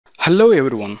Hello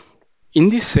everyone. In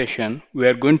this session, we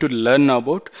are going to learn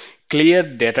about clear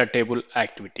data table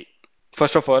activity.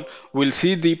 First of all, we'll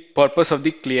see the purpose of the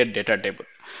clear data table.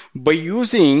 By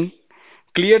using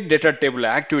clear data table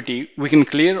activity, we can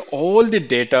clear all the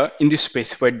data in the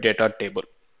specified data table.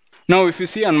 Now, if you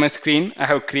see on my screen, I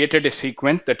have created a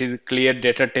sequence that is clear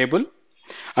data table.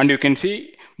 And you can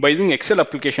see by using Excel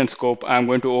application scope, I'm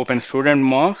going to open student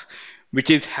marks, which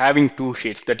is having two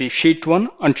sheets, that is sheet 1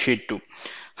 and sheet 2.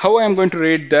 How I'm going to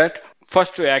read that?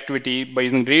 First activity by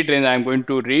using read range, I'm going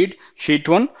to read sheet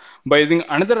 1. By using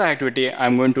another activity,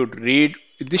 I'm going to read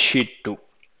the sheet 2.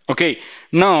 Okay,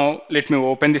 now let me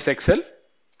open this Excel.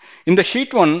 In the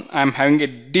sheet 1, I'm having a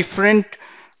different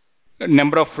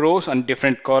number of rows and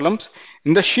different columns.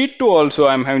 In the sheet 2 also,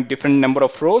 I'm having different number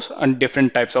of rows and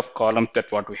different types of columns.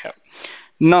 That's what we have.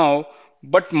 Now,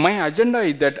 but my agenda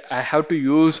is that I have to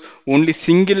use only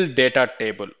single data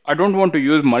table. I don't want to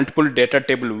use multiple data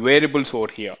table variables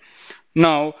over here.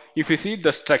 Now, if you see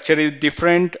the structure is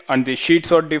different and the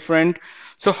sheets are different.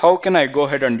 So how can I go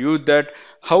ahead and use that?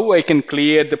 How I can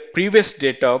clear the previous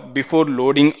data before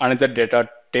loading another data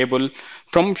table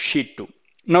from sheet 2.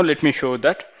 Now let me show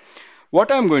that. What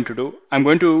I'm going to do, I'm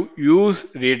going to use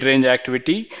read range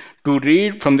activity to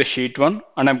read from the sheet 1,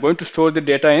 and I'm going to store the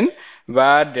data in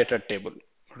var data table,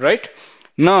 right?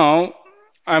 Now,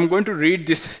 I'm going to read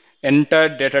this entire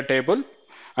data table,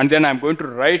 and then I'm going to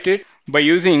write it by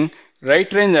using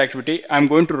write range activity. I'm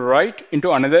going to write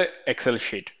into another Excel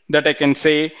sheet that I can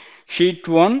say sheet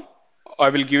 1, I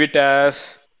will give it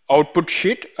as output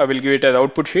sheet. I will give it as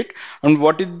output sheet. And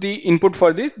what is the input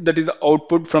for this? That is the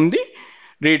output from the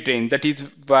read range, that is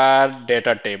var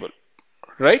data table,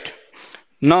 right?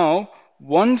 Now,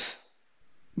 once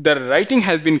the writing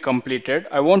has been completed,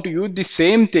 I want to use the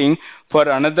same thing for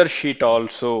another sheet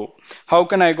also. How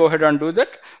can I go ahead and do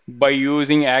that? By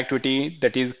using activity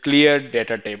that is clear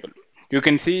data table. You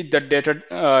can see that data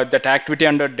that activity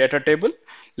under data table.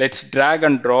 Let's drag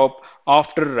and drop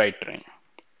after write range.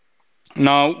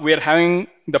 Now we are having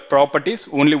the properties,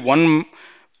 only one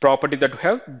property that we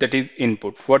have, that is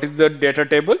input. What is the data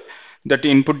table? That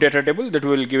input data table, that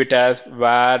we will give it as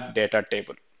var data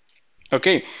table.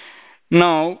 Okay.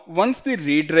 Now, once the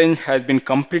read range has been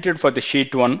completed for the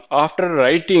sheet 1, after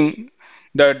writing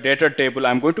the data table,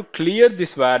 I'm going to clear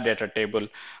this var data table,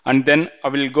 and then I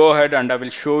will go ahead and I will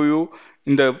show you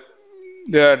in the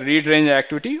read range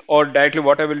activity, or directly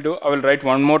what I will do, I will write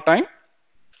one more time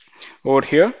over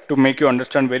here to make you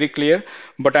understand very clear,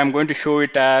 but I'm going to show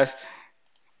it as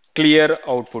clear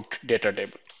output data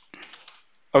table.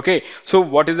 Okay, so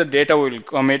what is the data we will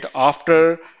commit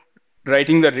after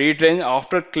writing the read range,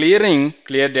 after clearing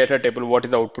clear data table, what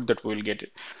is the output that we will get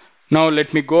it. Now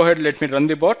let me go ahead, let me run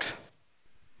the bot.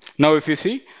 Now if you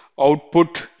see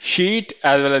output sheet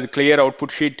as well as clear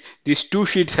output sheet, these two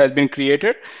sheets has been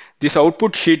created. This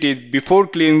output sheet is before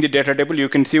clearing the data table. You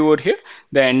can see over here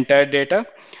the entire data,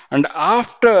 and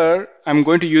after I'm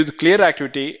going to use clear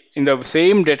activity in the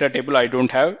same data table, I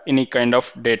don't have any kind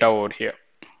of data over here.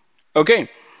 Okay,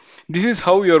 this is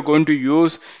how you're going to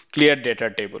use clear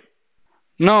data table.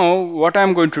 Now what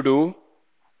I'm going to do,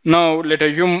 now let's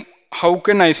assume, how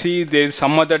can I see there's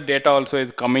some other data also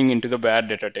is coming into the var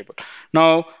data table.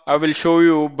 Now I will show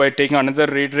you by taking another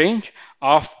read range.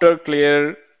 After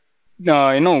clear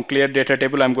clear data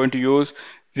table, I'm going to use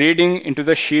reading into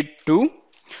the sheet 2,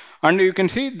 and you can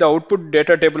see the output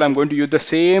data table, I'm going to use the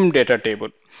same data table,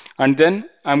 and then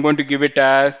I'm going to give it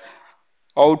as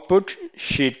output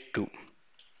sheet 2.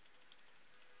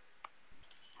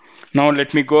 Now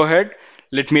let me go ahead,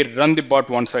 let me run the bot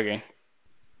once again.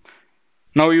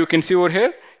 Now you can see over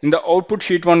here in the output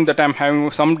sheet 1 that I'm having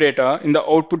some data, in the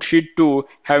output sheet 2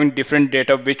 having different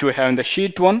data which we have in the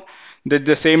sheet 1, that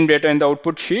the same data in the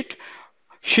output sheet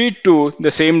 2,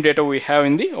 the same data we have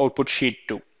in the output sheet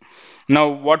 2. Now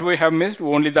what we have missed,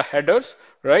 only the headers,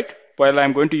 right? While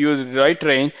I'm going to use write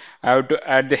range, I have to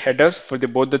add the headers for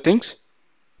both the things.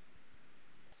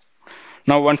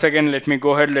 Now once again, let me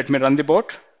go ahead, let me run the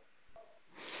bot.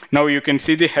 Now you can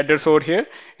see the headers over here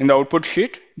in the output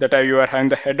sheet that you are having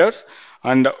the headers,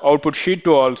 and the output sheet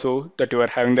 2 also that you are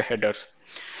having the headers.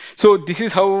 So this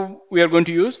is how we are going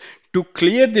to use to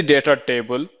clear the data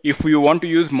table. If you want to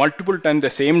use multiple times the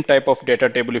same type of data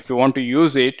table, if you want to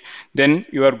use it, then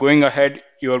you are going ahead,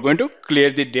 you are going to clear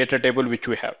the data table which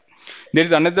we have. There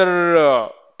is another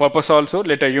purpose also.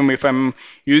 Let's assume if I'm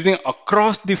using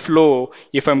across the flow,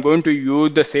 if I'm going to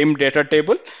use the same data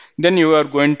table, then you are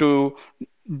going to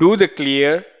do the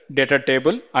clear data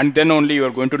table, and then only you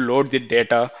are going to load the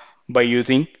data by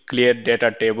using clear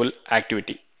data table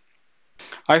activity.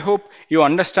 I hope you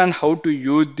understand how to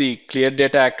use the clear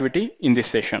data activity in this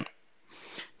session.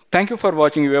 Thank you for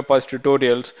watching UiPath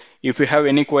tutorials. If you have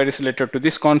any queries related to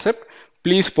this concept,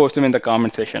 please post them in the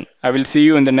comment section. I will see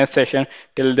you in the next session.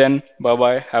 Till then, bye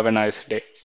bye. Have a nice day.